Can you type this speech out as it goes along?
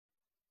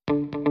Hi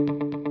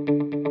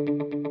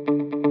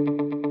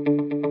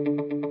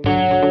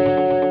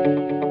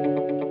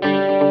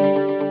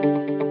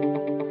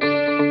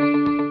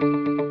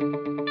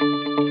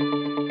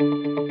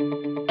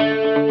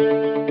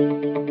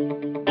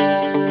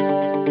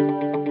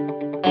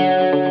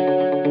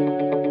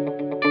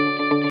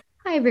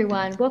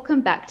everyone,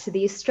 welcome back to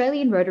the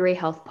Australian Rotary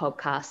Health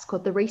podcast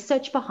called The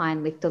Research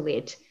Behind Lift the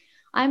Lid.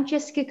 I'm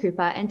Jessica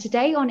Cooper, and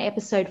today on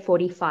episode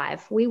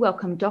 45, we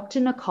welcome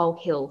Dr. Nicole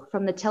Hill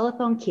from the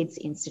Telethon Kids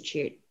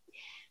Institute.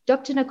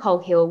 Dr. Nicole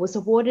Hill was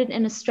awarded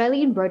an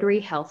Australian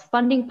Rotary Health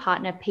Funding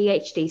Partner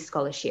PhD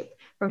scholarship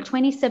from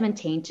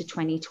 2017 to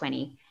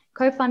 2020,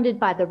 co-funded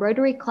by the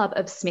Rotary Club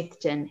of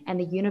Smithton and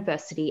the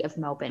University of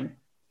Melbourne.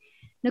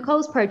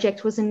 Nicole's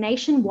project was a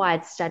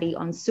nationwide study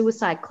on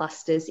suicide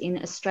clusters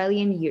in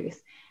Australian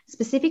youth,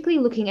 specifically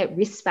looking at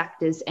risk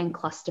factors and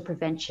cluster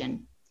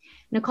prevention.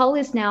 Nicole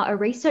is now a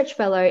research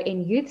fellow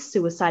in youth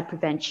suicide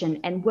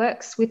prevention and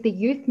works with the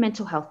youth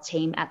mental health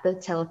team at the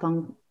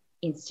Telethon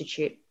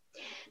Institute.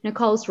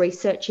 Nicole's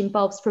research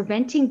involves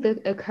preventing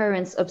the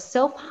occurrence of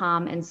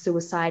self-harm and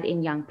suicide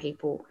in young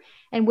people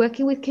and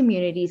working with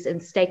communities and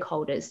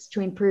stakeholders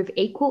to improve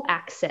equal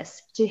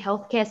access to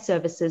healthcare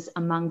services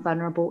among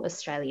vulnerable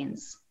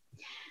Australians.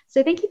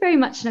 So thank you very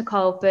much,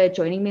 Nicole, for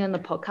joining me on the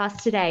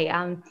podcast today.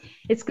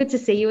 It's good to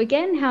see you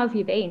again. How have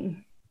you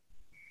been?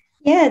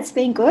 Yeah, it's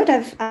been good.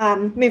 I've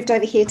moved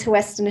over here to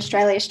Western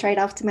Australia straight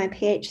after my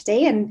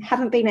PhD and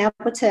haven't been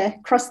able to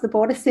cross the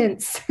border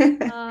since.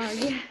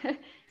 Yeah.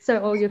 So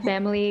all your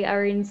family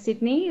are in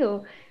Sydney,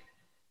 or?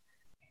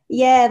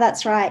 Yeah,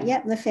 that's right.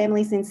 Yep, the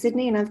family's in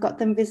Sydney and I've got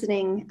them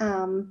visiting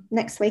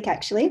next week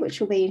actually,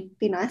 which will be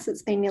nice.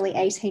 It's been nearly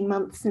 18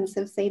 months since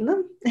I've seen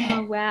them.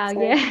 Oh, wow.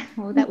 So, yeah.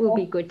 Well, that will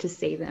be good to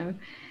see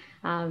them.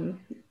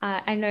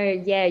 I know,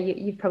 yeah,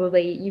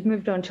 you've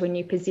moved on to a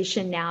new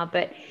position now,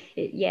 but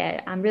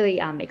I'm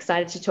really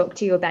excited to talk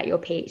to you about your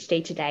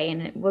PhD today,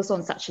 and it was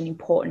on such an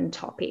important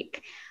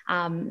topic.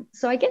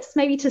 So I guess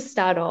maybe to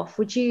start off,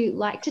 would you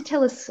like to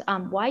tell us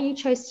why you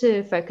chose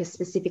to focus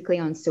specifically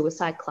on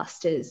suicide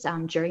clusters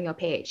during your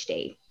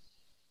PhD?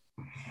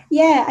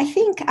 Yeah, I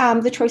think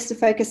the choice to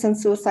focus on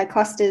suicide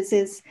clusters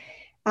is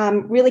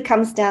really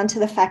comes down to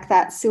the fact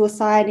that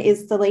suicide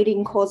is the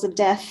leading cause of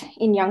death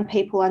in young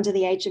people under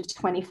the age of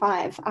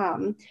 25.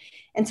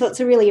 And so it's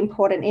a really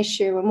important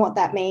issue. And what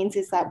that means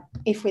is that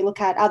if we look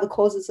at other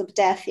causes of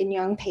death in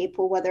young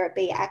people, whether it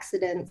be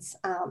accidents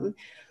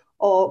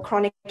or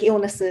chronic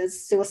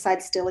illnesses,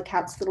 suicide still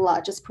accounts for the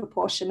largest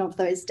proportion of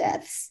those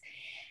deaths.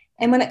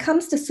 And when it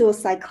comes to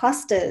suicide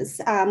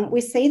clusters, we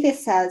see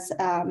this as,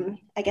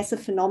 I guess, a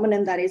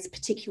phenomenon that is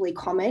particularly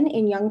common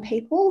in young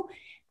people,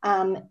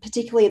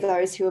 particularly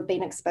those who have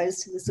been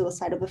exposed to the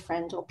suicide of a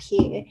friend or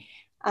peer.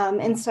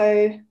 And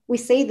so we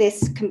see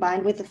this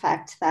combined with the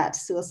fact that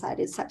suicide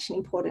is such an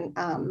important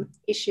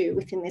issue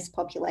within this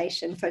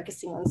population.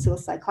 Focusing on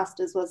suicide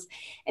clusters was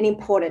an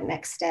important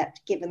next step,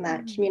 given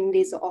that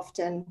communities are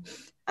often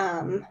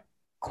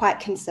quite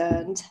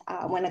concerned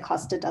when a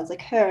cluster does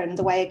occur, and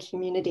the way a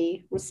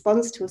community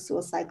responds to a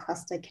suicide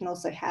cluster can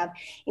also have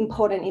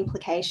important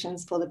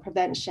implications for the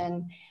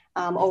prevention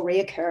or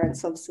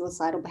reoccurrence of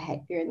suicidal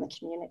behaviour in the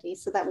community.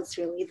 So that was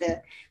really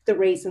the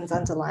reasons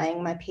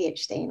underlying my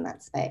PhD in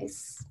that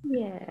space.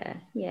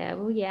 Yeah.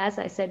 Well, yeah, as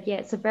I said,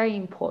 it's a very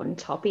important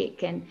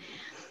topic, and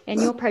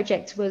your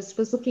project was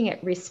looking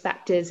at risk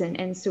factors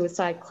and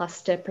suicide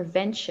cluster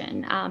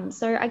prevention.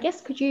 So I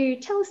guess could you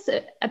tell us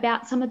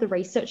about some of the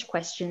research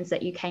questions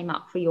that you came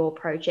up for your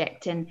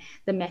project and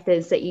the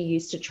methods that you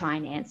used to try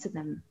and answer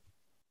them?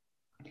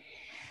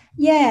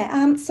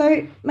 Yeah,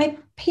 so my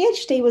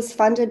PhD was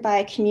funded by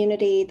a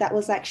community that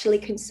was actually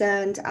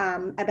concerned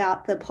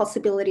about the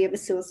possibility of a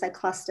suicide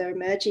cluster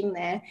emerging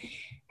there.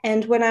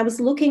 And when I was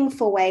looking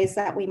for ways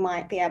that we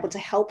might be able to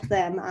help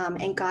them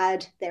and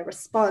guide their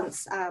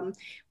response,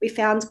 we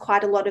found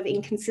quite a lot of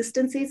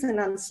inconsistencies and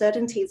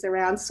uncertainties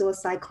around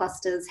suicide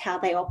clusters, how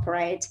they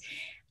operate,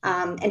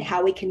 and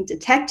how we can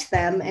detect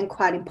them, and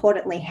quite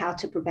importantly, how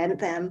to prevent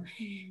them.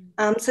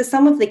 So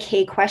some of the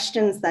key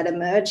questions that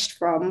emerged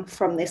from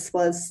this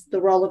was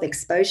the role of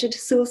exposure to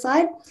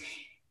suicide.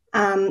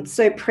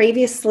 So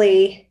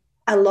previously,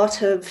 a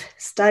lot of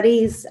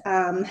studies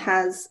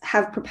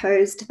have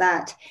proposed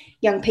that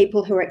young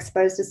people who are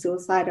exposed to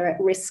suicide are at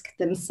risk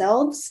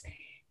themselves.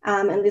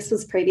 And this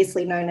was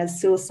previously known as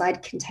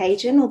suicide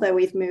contagion, although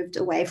we've moved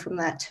away from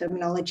that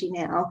terminology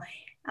now,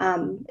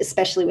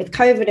 especially with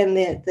COVID and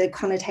the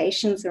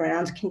connotations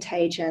around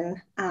contagion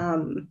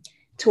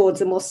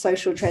towards a more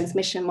social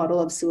transmission model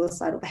of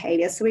suicidal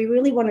behaviour. So we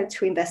really wanted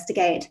to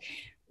investigate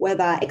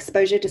whether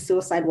exposure to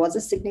suicide was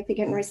a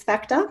significant risk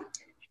factor.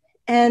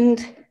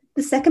 And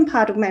the second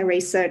part of my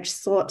research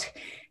sought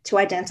to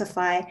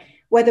identify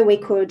whether we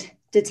could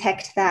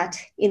detect that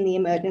in the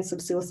emergence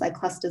of suicide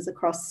clusters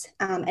across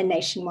a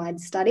nationwide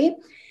study.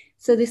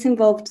 So this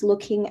involved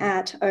looking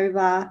at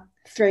over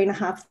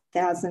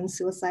 3,500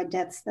 suicide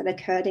deaths that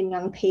occurred in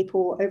young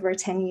people over a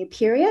 10-year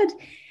period.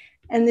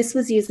 And this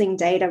was using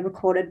data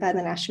recorded by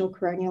the National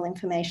Coronial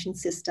Information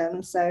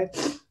System. So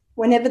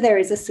whenever there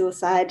is a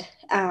suicide,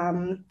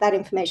 that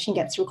information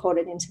gets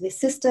recorded into this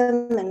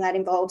system, and that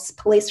involves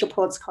police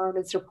reports,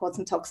 coroner's reports,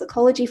 and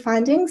toxicology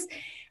findings,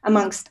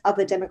 amongst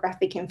other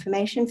demographic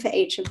information for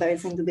each of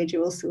those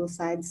individual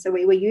suicides. So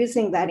we were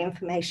using that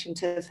information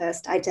to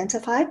first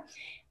identify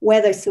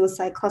where those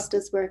suicide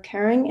clusters were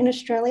occurring in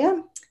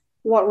Australia,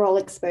 what role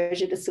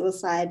exposure to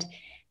suicide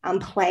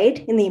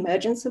played in the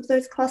emergence of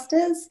those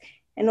clusters,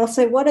 and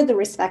also what are the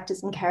risk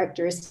factors and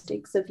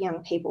characteristics of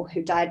young people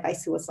who died by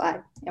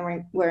suicide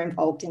and were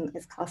involved in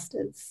those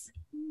clusters.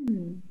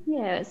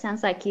 Yeah, it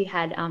sounds like you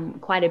had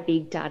quite a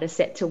big data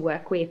set to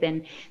work with,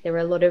 and there were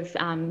a lot of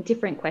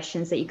different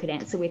questions that you could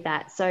answer with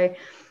that. So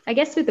I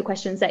guess with the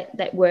questions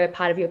that were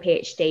part of your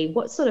PhD,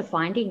 what sort of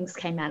findings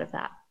came out of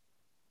that?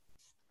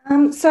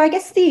 So I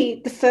guess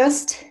the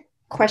first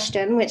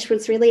question, which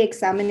was really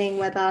examining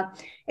whether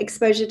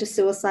exposure to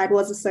suicide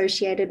was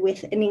associated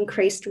with an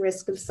increased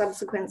risk of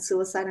subsequent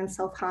suicide and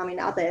self-harm in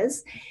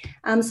others.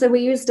 So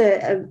we used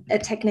a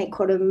technique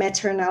called a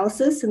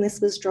meta-analysis, and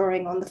this was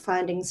drawing on the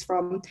findings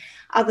from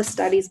other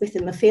studies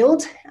within the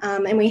field.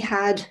 And we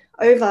had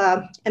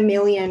over 1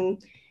 million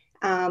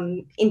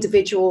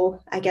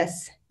individual, I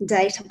guess,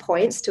 data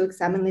points to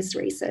examine this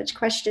research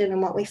question.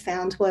 And what we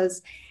found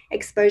was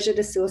exposure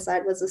to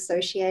suicide was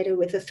associated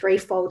with a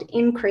 3-fold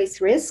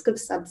increased risk of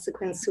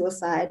subsequent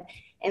suicide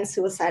and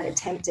suicide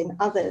attempt in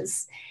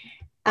others.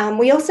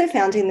 We also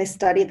found in this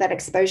study that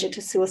exposure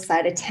to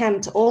suicide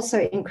attempt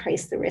also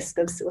increased the risk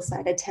of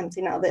suicide attempt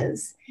in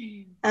others.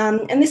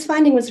 And this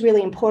finding was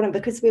really important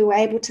because we were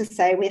able to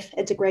say with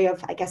a degree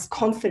of, I guess,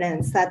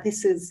 confidence that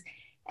this is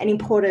an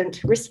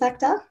important risk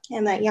factor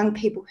and that young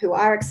people who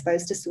are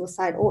exposed to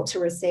suicide ought to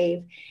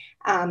receive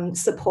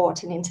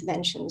support and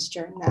interventions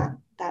during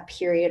that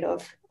period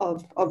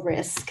of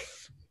risk.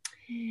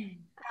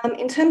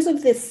 In terms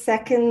of this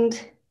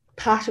second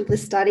part of the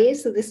study,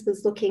 so this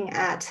was looking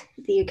at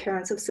the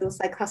occurrence of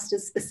suicide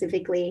clusters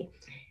specifically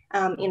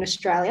in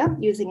Australia,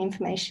 using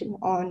information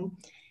on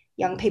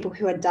young people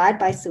who had died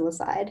by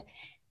suicide.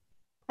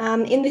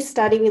 In this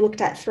study, we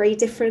looked at 3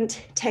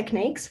 different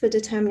techniques for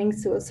determining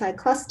suicide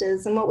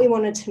clusters, and what we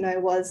wanted to know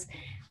was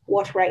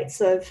what rates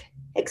of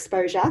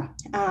exposure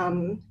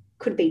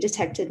could be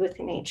detected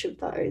within each of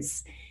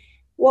those.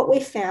 What we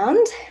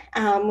found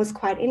was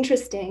quite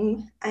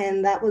interesting,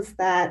 and that was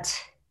that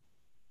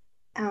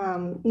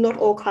not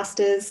all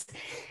clusters,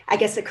 I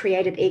guess, are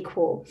created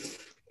equal,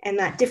 and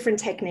that different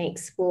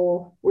techniques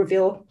will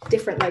reveal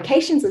different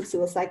locations of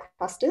suicide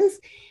clusters,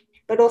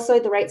 but also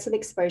the rates of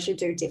exposure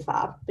do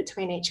differ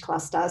between each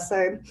cluster.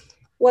 So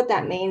what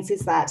that means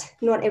is that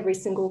not every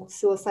single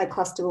suicide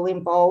cluster will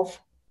involve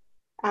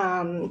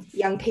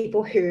young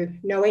people who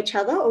know each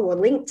other or were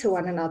linked to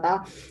one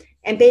another,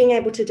 and being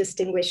able to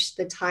distinguish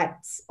the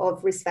types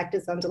of risk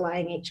factors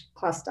underlying each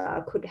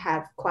cluster could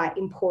have quite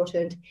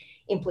important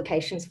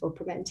implications for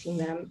preventing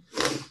them.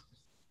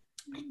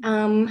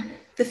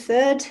 The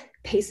third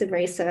piece of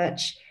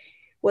research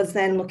was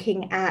then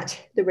looking at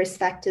the risk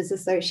factors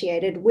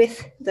associated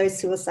with those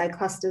suicide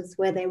clusters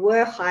where there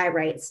were high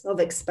rates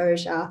of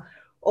exposure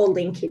or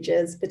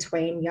linkages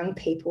between young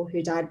people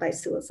who died by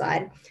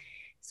suicide.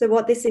 So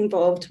what this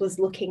involved was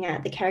looking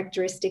at the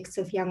characteristics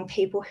of young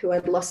people who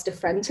had lost a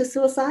friend to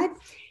suicide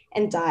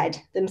and died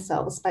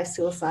themselves by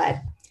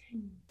suicide.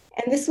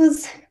 And this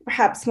was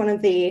perhaps one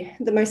of the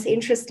most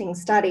interesting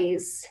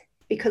studies,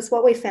 because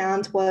what we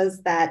found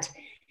was that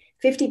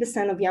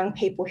 50% of young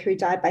people who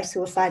died by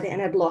suicide and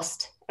had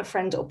lost a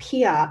friend or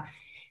peer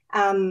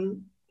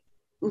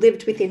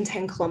lived within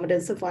 10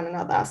 kilometres of one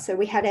another. So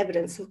we had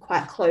evidence of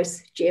quite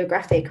close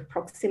geographic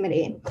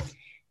proximity.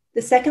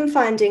 The second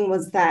finding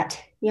was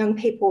that young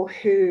people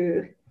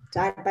who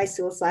died by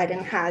suicide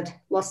and had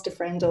lost a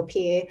friend or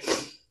peer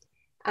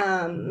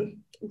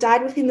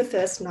died within the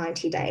first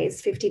 90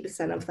 days.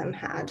 50% of them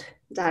had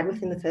died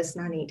within the first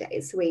 90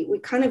 days. So we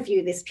kind of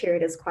view this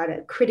period as quite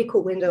a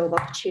critical window of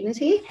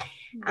opportunity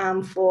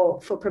for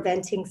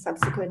preventing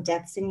subsequent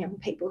deaths in young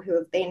people who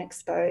have been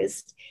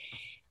exposed.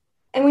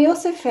 And we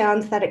also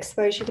found that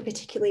exposure to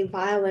particularly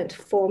violent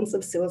forms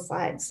of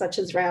suicide, such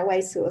as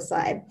railway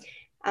suicide,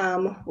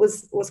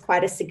 was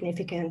quite a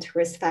significant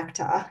risk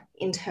factor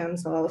in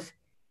terms of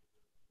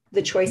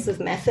the choice of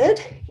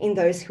method in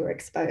those who were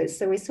exposed.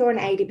 So we saw an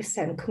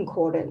 80%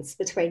 concordance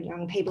between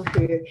young people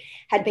who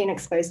had been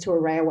exposed to a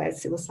railway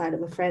suicide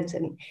of a friend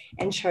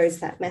and chose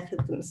that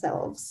method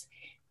themselves.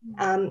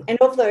 And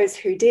of those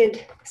who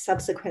did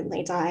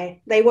subsequently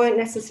die, they weren't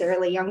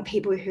necessarily young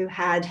people who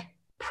had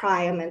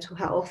prior mental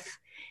health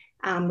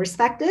risk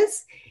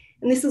factors.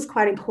 And this is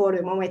quite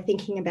important when we're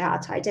thinking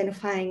about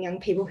identifying young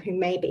people who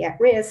may be at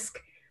risk.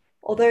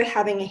 Although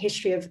having a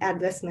history of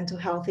adverse mental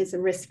health is a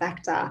risk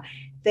factor,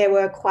 there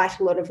were quite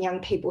a lot of young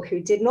people who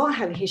did not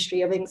have a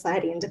history of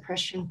anxiety and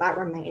depression but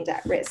remained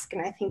at risk.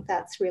 And I think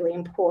that's really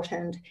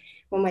important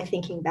when we're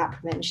thinking about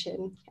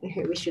prevention and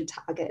who we should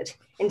target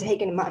and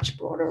taking a much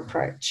broader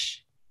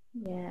approach.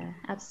 Yeah,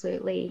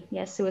 absolutely.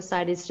 Yeah,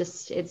 suicide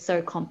is it's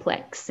so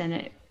complex, and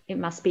it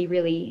must be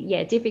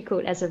really,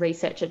 difficult as a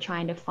researcher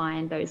trying to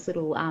find those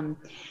little,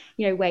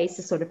 ways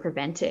to sort of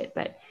prevent it.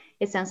 But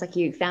it sounds like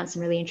you found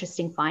some really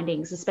interesting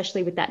findings,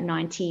 especially with that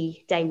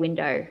 90-day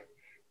window.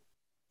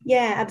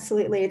 Yeah,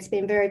 absolutely. It's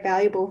been very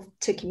valuable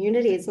to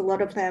communities. A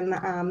lot of them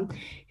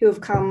who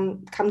have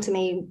come to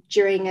me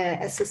during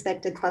a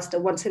suspected cluster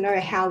want to know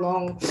how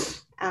long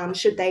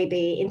should they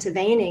be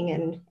intervening,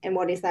 and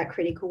what is that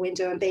critical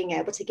window, and being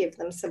able to give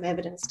them some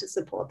evidence to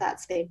support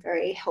that's been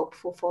very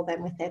helpful for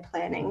them with their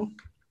planning.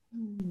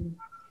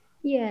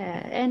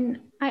 Yeah, and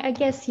I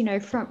guess,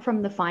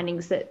 from the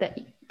findings that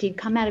did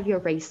come out of your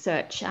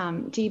research,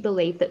 do you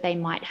believe that they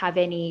might have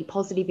any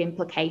positive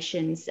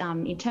implications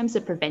in terms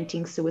of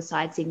preventing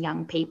suicides in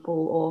young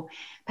people, or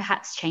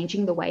perhaps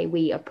changing the way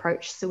we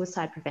approach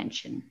suicide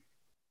prevention?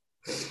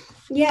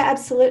 Yeah,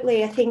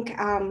 absolutely. I think,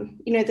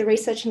 the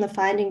research and the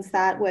findings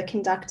that were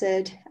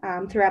conducted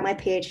throughout my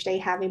PhD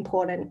have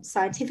important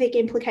scientific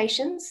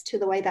implications to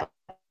the way that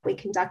we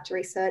conduct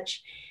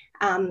research.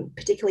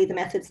 Particularly the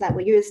methods that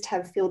were used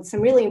have filled some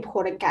really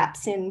important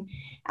gaps in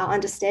our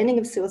understanding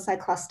of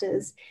suicide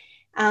clusters.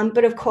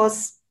 But of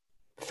course,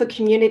 for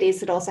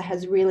communities, it also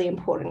has really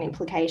important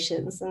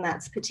implications, and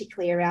that's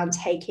particularly around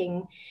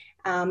taking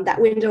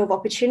that window of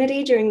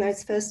opportunity during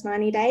those first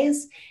 90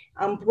 days,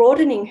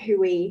 broadening who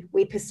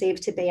we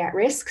perceive to be at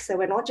risk. So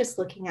we're not just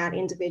looking at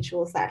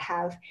individuals that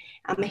have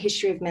a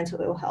history of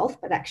mental ill health,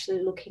 but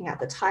actually looking at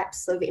the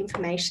types of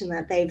information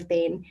that they've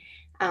been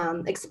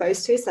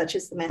exposed to, such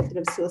as the method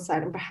of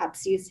suicide, and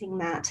perhaps using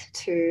that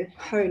to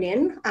hone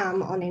in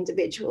on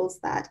individuals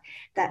that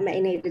may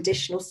need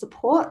additional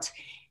support.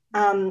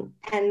 And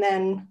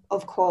then,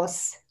 of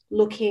course,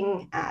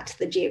 looking at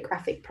the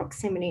geographic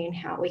proximity and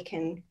how we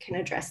can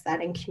address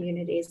that in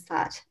communities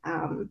that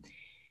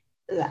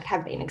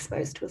have been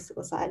exposed to a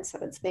suicide. So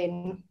it's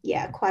been,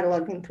 quite a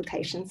lot of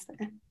implications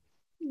there.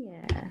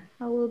 Yeah.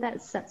 Oh, well,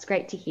 that's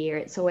great to hear.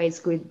 It's always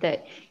good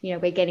that,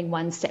 we're getting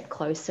one step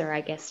closer, I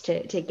guess,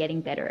 to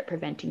getting better at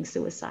preventing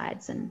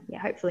suicides. And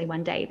hopefully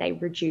one day they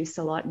reduce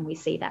a lot and we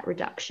see that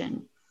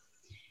reduction.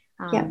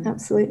 Yeah,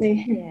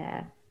 absolutely.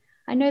 Yeah.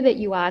 I know that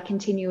you are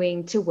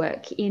continuing to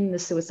work in the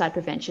suicide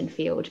prevention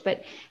field,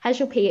 but has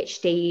your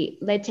PhD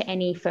led to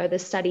any further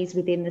studies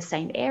within the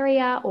same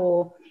area,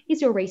 or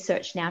is your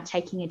research now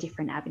taking a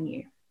different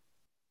avenue?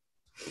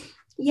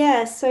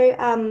 Yeah, so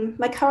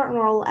my current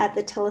role at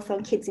the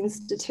Telethon Kids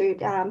Institute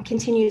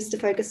continues to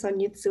focus on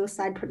youth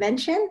suicide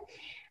prevention,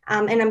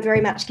 and I'm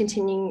very much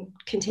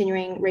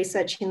continuing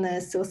research in the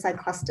suicide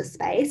cluster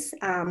space,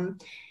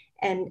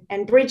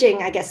 and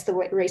bridging, I guess, the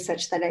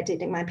research that I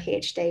did in my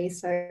PhD.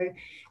 So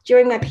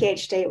during my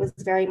PhD, it was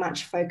very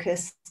much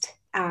focused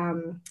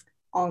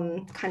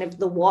on kind of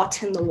the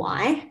what and the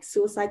why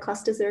suicide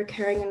clusters are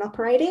occurring and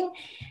operating.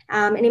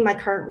 And in my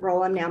current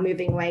role, I'm now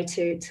moving away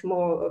to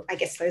more, I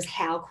guess, those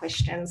how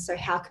questions. So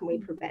how can we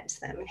prevent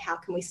them, and how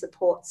can we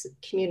support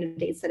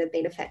communities that have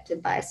been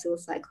affected by a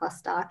suicide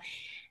cluster?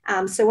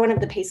 So one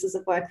of the pieces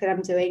of work that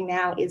I'm doing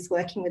now is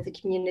working with the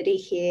community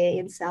here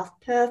in South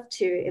Perth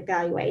to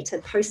evaluate a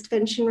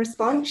post-vention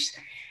response,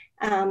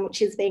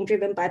 which is being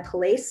driven by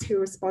police who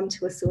respond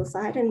to a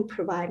suicide, and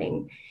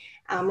providing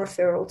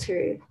referral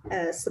to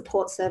a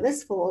support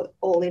service for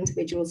all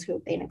individuals who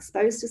have been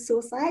exposed to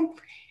suicide.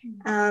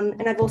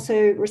 And I've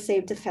also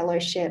received a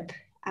fellowship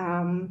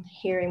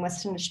here in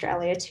Western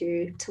Australia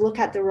to look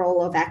at the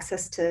role of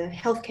access to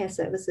healthcare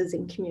services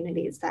in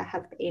communities that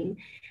have been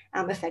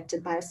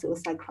affected by a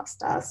suicide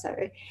cluster.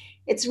 So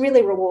it's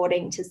really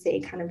rewarding to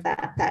see kind of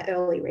that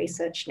early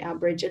research now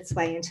bridge its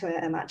way into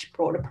a much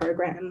broader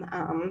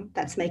program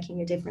that's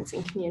making a difference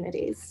in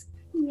communities.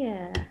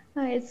 Yeah,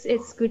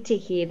 it's good to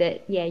hear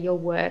that. Your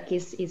work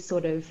is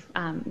sort of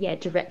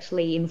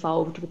directly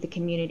involved with the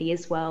community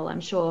as well. I'm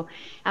sure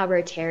our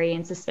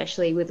Rotarians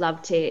especially would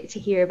love to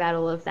hear about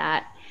all of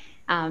that.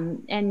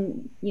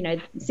 And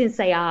since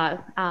they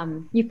are,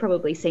 you've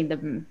probably seen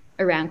them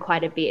around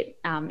quite a bit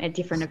at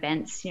different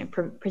events,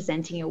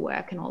 presenting your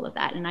work and all of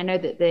that. And I know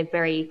that they're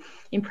very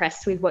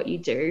impressed with what you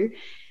do.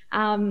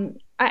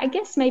 I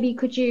guess maybe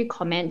could you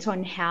comment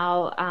on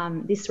how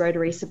this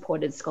Rotary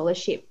supported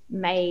scholarship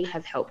may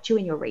have helped you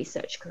in your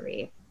research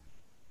career?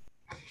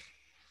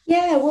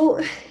 Yeah,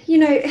 well,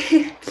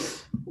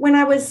 when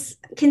I was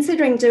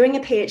considering doing a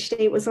PhD,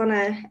 it was on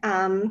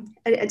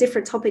a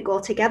different topic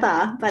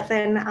altogether. But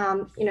then,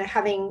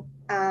 having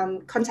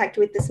contact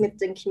with the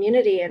Smithton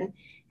community and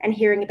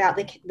hearing about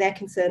their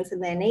concerns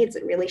and their needs,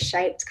 it really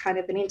shaped kind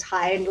of an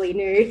entirely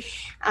new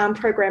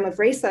program of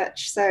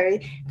research. So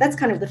that's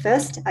kind of the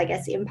first, I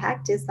guess,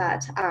 impact, is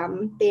that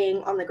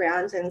being on the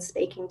ground and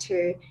speaking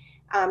to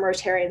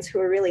Rotarians who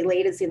are really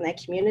leaders in their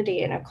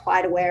community and are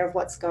quite aware of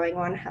what's going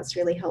on has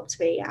really helped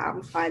me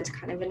find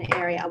kind of an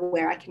area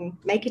where I can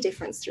make a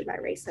difference through my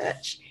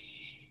research.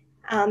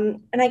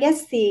 And I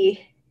guess the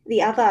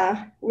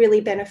other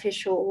really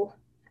beneficial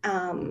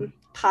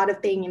part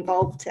of being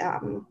involved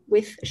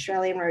with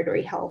Australian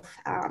Rotary Health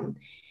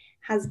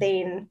has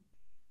been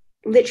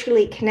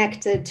literally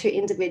connected to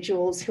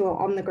individuals who are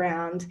on the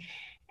ground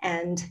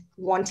and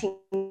wanting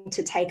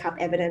to take up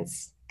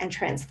evidence and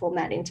transform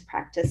that into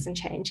practice and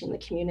change in the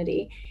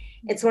community.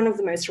 It's one of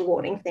the most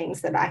rewarding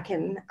things that I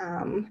can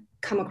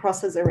come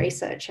across as a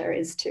researcher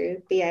is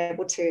to be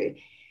able to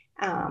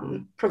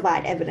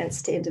provide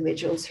evidence to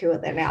individuals who are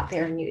then out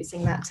there and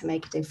using that to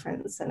make a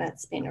difference. And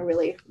it's been a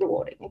really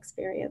rewarding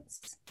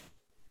experience.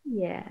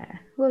 Yeah,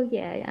 well,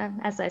 yeah,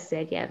 as I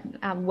said,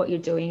 what you're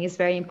doing is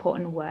very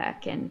important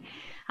work. And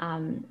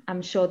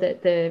I'm sure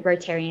that the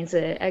Rotarians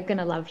are going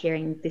to love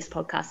hearing this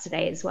podcast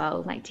today as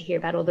well, like to hear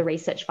about all the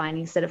research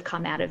findings that have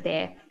come out of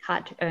their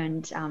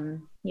hard-earned,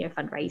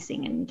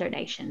 fundraising and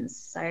donations.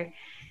 So,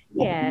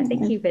 yeah,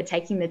 thank you for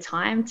taking the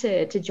time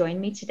to join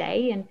me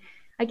today. And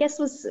I guess,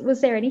 was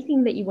there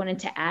anything that you wanted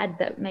to add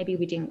that maybe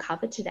we didn't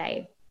cover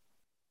today?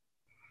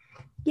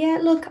 Yeah,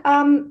 look,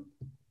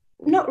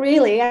 not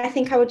really. I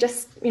think I would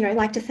just,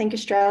 like to thank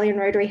Australian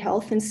Rotary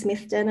Health in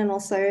Smithton, and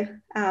also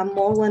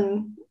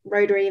Moreland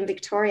Rotary in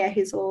Victoria,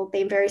 who's all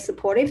been very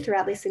supportive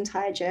throughout this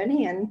entire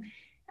journey. And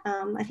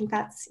I think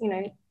that's,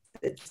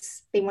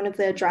 it's been one of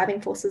the driving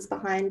forces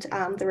behind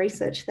the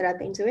research that I've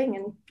been doing.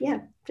 And yeah,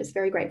 just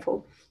very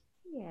grateful.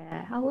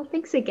 Yeah. Oh, well,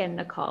 thanks again,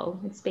 Nicole.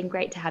 It's been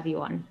great to have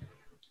you on.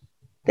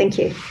 Thank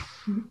you.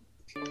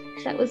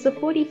 That was the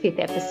 45th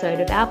episode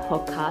of our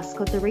podcast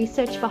called The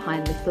Research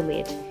Behind Lift the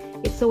Lid.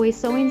 It's always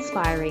so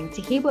inspiring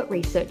to hear what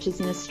researchers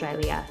in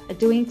Australia are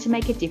doing to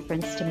make a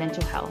difference to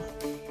mental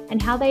health,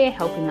 and how they are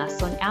helping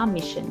us on our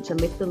mission to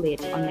lift the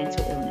lid on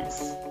mental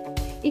illness.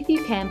 If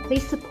you can,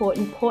 please support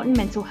important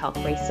mental health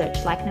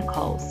research like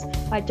Nicole's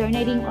by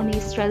donating on the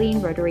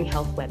Australian Rotary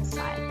Health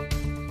website.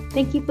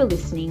 Thank you for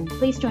listening.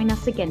 Please join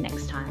us again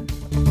next time.